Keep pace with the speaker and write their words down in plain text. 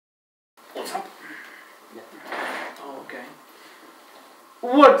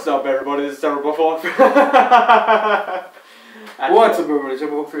What's up, everybody? This is SeverableHawk3. What's up, everybody?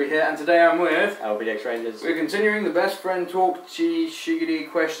 SeverableHawk3 here, and today I'm with LpD X RaNgErS. We're continuing the best friend talk BBF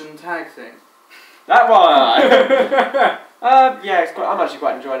Questions tag thing. That one! Yeah, I'm actually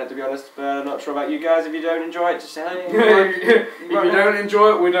quite enjoying it, to be honest, but I'm not sure about you guys. If you don't enjoy it, just say If you don't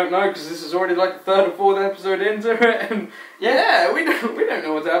enjoy it, we don't know, because this is already like the third or fourth episode into it, and yeah, we don't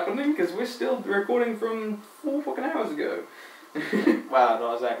know what's happening, because we're still recording from 4 fucking hours ago. Well,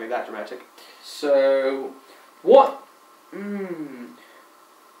 not exactly that dramatic. So, what? You're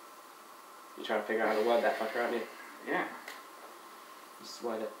trying to figure out how to word that fucker, aren't you? Yeah. Just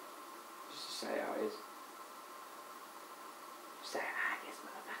word it. Just say it how it is. Say it how it is,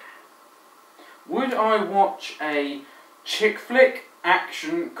 motherfucker. Would I watch a chick flick,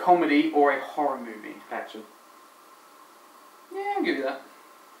 action, comedy, or a horror movie? Action. Yeah, I'll give you that.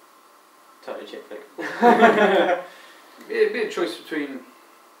 Totally chick flick. Be a choice between.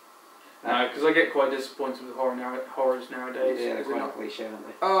 No, because I get quite disappointed with horrors nowadays. Yeah, they're quite cliche, aren't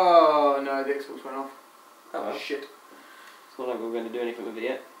they? Oh no, the Xbox went off. Oh well. Shit. It's not like we're going to do anything with it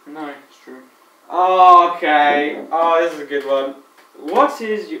yet. No, it's true. Oh, okay. Oh, this is a good one. What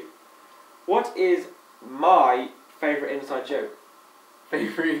is my favourite inside joke?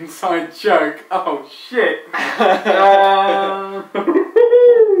 Favourite inside joke? Oh shit. Why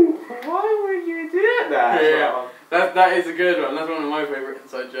would you do that? Yeah. That is a good one. That's one of my favourite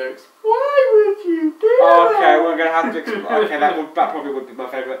inside jokes. Why would you do that? Okay, we're going to have to explain. Okay, that probably would be my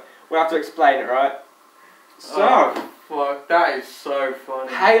favourite. We'll have to explain it, right? So, oh, fuck, that is so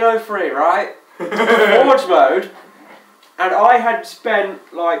funny. Halo 3, right? Forge mode. And I had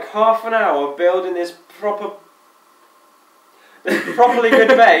spent like half an hour building this properly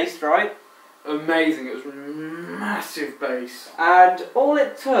good base, right? Amazing, it was a massive base. And all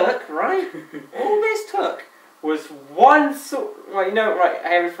it took, right? All this took was one right, you know, right,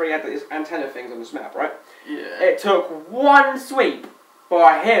 Halo 3 had these antenna things on this map, right? Yeah. It took one sweep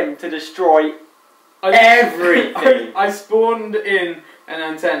by him to destroy everything. I spawned in an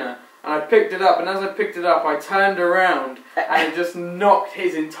antenna and I picked it up, and as I picked it up I turned around and it just knocked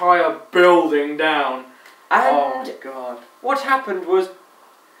his entire building down. And oh god. What happened was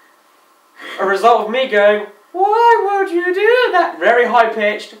a result of me going, why would you do that? Very high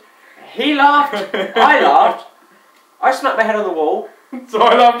pitched. He laughed, I laughed, I smacked my head on the wall. So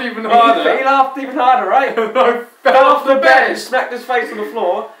I laughed even harder. He laughed even harder, right? I fell off the bed, smacked his face on the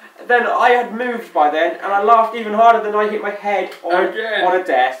floor. Then I had moved by then, and I laughed even harder than I hit my head on a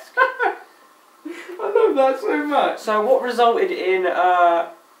desk. I love that so much. So what resulted in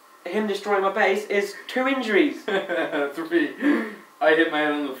him destroying my base is 2 injuries. 3. I hit my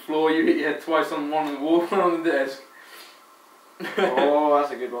head on the floor, you hit your head twice on one on the wall, one on the desk. Oh,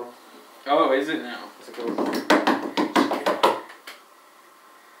 that's a good one. Oh, is it now? That's a good one.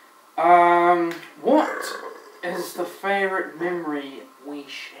 What is the favourite memory we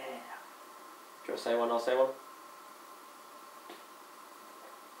share? Do you want to say one? I'll say one.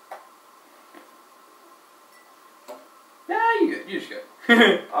 Nah, you just go.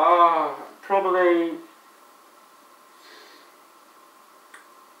 Probably.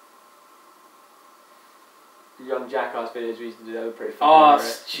 The young jackass videos we used to do, they were pretty funny. Oh,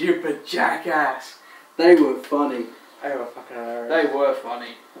 stupid jackass. They were funny. They were fucking hilarious. They were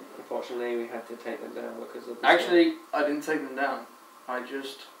funny. Unfortunately, we had to take them down because of the Actually, I didn't take them down. I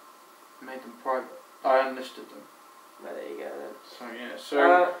just made them private. I unlisted them. Well, there you go then. So yeah,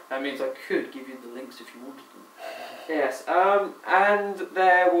 so that means I could give you the links if you wanted them. Yes, and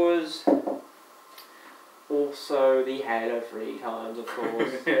there was also the Halo 3 times, of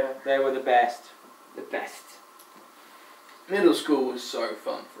course. Yeah. They were the best. The best. Middle school was so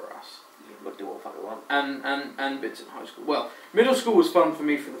fun for us. You can do what the fuck you want. And bits in high school. Well, middle school was fun for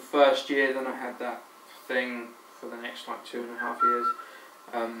me for the first year, then I had that thing for the next like 2.5 years.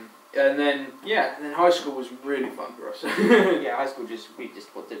 And then high school was really fun for us. Yeah, high school we just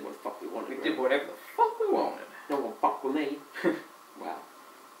did what the fuck we wanted. We did whatever the fuck we wanted. No one fuck with me. Wow.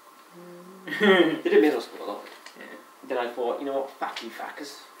 Did it middle school a lot. Yeah. Then I thought, you know what, fuck you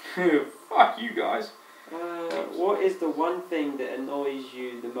fuckers. Fuck you guys. What is the one thing that annoys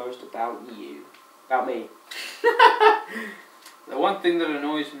you the most about you? About me? The one thing that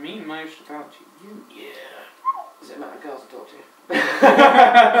annoys me most about you? Yeah. Is it amount of girls I talk to?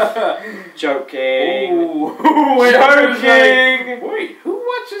 Joking. Ooh. Joking. Wait, who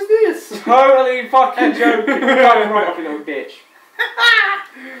watches this? Totally fucking joking. Come right off, you little bitch.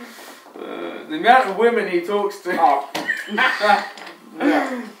 The amount of women he talks to. Oh.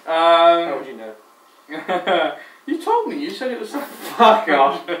 How would you know? You told me. You said it was. Fuck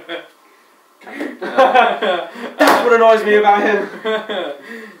off. That's what annoys me about him.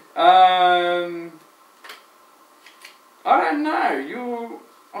 I don't know.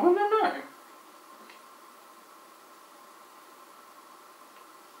 I don't know.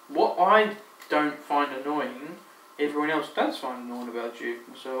 What I don't find annoying, everyone else does find annoying about you.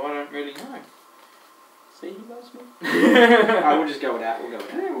 So I don't really know. See, he loves me. I will just go with that. We'll go with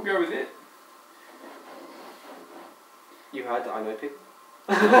that. Yeah, we'll go with it. You heard that I know people.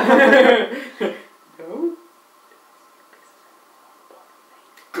 No.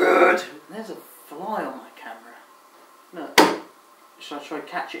 Good. There's a fly on my camera. Look. Should I try to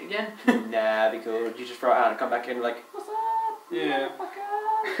catch it again? Nah, be cool. You just throw it out and come back in like, what's up? Yeah. Oh,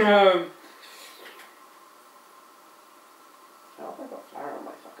 I've got flour on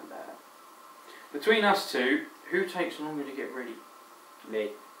my fucking bed. Between us two, who takes longer to get ready?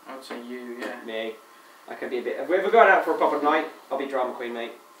 Me. I would say you, yeah. Me. I can be a bit. If we're going out for a proper night, I'll be drama queen,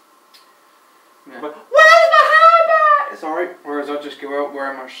 mate. Yeah. But, where's my handbag? Sorry. Whereas I just go out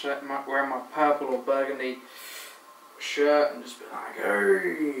wearing wearing my purple or burgundy shirt and just be like,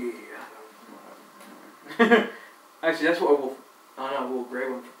 hey. Actually, that's what I wore. I wore a grey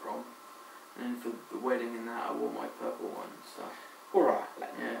one for prom, and for the wedding and that, I wore my purple one and stuff. All right.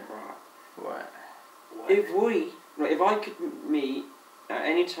 Yeah. Right. What? If I could meet at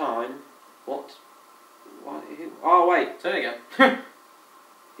any time, what? Oh wait. Say it again.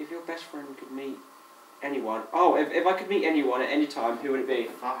 If your best friend could meet anyone. Oh, if I could meet anyone at any time, who would it be?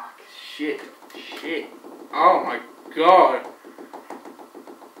 Fuck. Shit. Oh my god.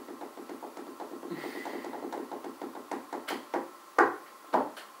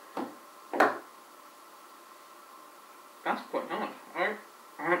 That's quite hard.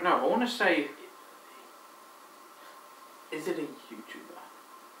 I don't know. I want to say. Is it a YouTuber?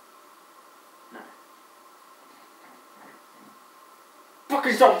 No.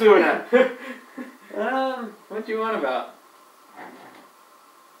 Fucking stop doing that! What do you want about?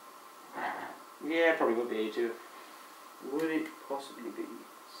 Yeah, probably would be a YouTuber. Would it possibly be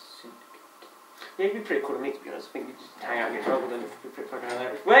Syndicate? Yeah, it'd be pretty cool to meet, to be honest. I think you just hang out and get trouble, then it'd be pretty fucking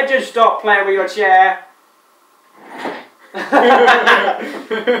hilarious. Where'd you stop playing with your chair?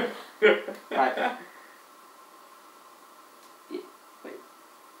 Right. Yeah, wait.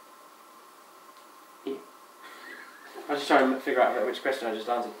 Yeah. I was just trying to figure out which question I just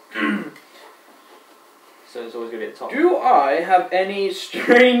answered. So it's always going to be at the top. Do I have any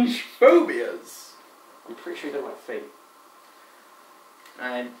strange phobias? I'm pretty sure you don't like feet.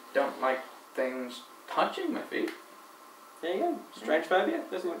 I don't like things touching my feet. There you go. Strange phobia.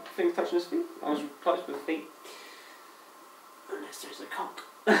 Doesn't like things touching his feet. I was close with feet. Unless there's a cock.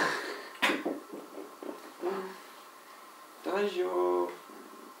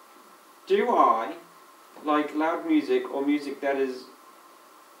 Do I like loud music or music that is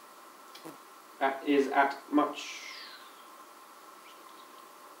at much?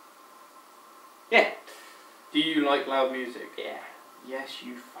 Yeah. Do you like loud music? Yeah. Yes,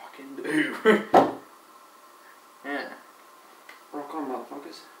 you fucking do. Yeah. Rock on,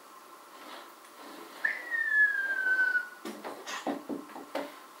 motherfuckers.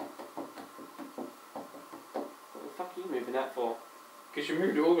 What the fuck are you moving that for? Because you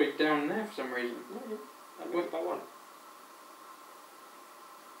moved it all the way down there for some reason. No, I moved it by one.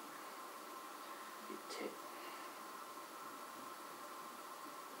 You tit.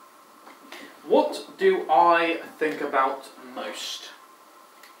 What do I think about most?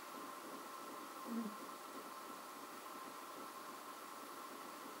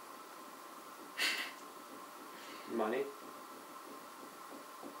 Money.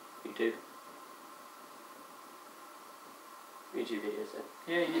 YouTube. YouTube videos then.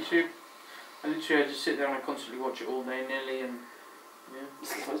 Yeah, YouTube. I just sit there and I constantly watch it all day nearly and yeah.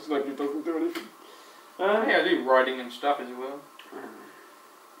 It's like it doesn't do anything. Yeah, I do writing and stuff as well.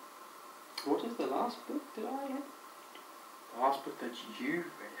 What is the last book that I read? The last book that you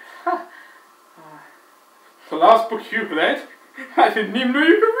read? The last book you read? I didn't even know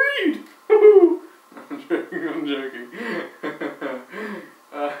you could read! I'm joking.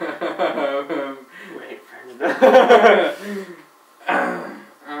 Wait for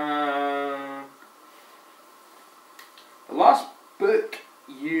the last book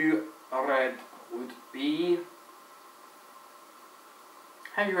you read would be...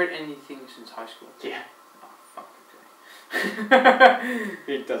 Have you read anything since high school? Yeah. Oh, fuck, okay.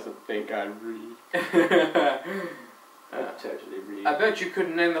 He doesn't think I read. I totally read. I bet you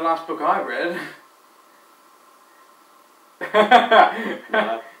couldn't name the last book I read.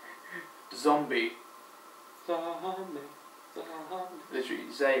 No. Zombie. Zombie.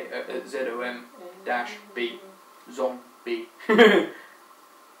 Literally Z-O-M-B. Zombie.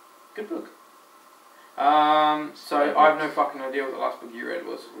 Good book. So I have no fucking idea what the last book you read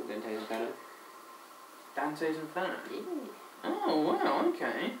was. Dante's Inferno. Dante's Inferno? Yeah. Oh, wow,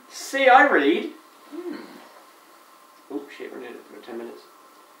 okay. See, I read. Oh shit, we're doing it for 10 minutes.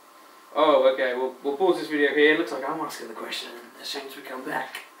 Oh, okay, we'll pause this video here. Looks like I'm asking the question as soon as we come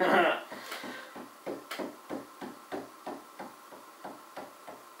back. Sorry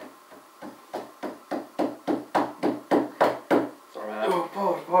about that.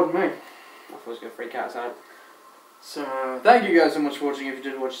 Oh, pardon me. I thought I was going to freak out sound. So, thank you guys so much for watching. If you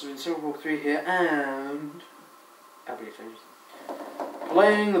did watch, it's been SeverableHawk3 here, and LpD X RaNgErS.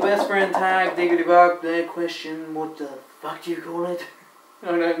 playing the best friend tag, diggity bug, their question, what the fuck do you call it?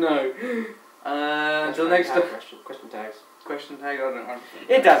 I don't know. Until next time. Question tags. Question tag, I don't know.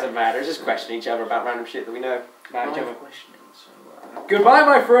 It doesn't matter, it's just questioning each other about random shit that we know about each other. Questioning, so, goodbye,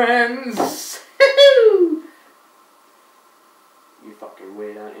 my friends! You fucking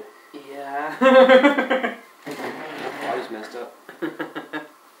weird, aren't you? Yeah. I was messed up.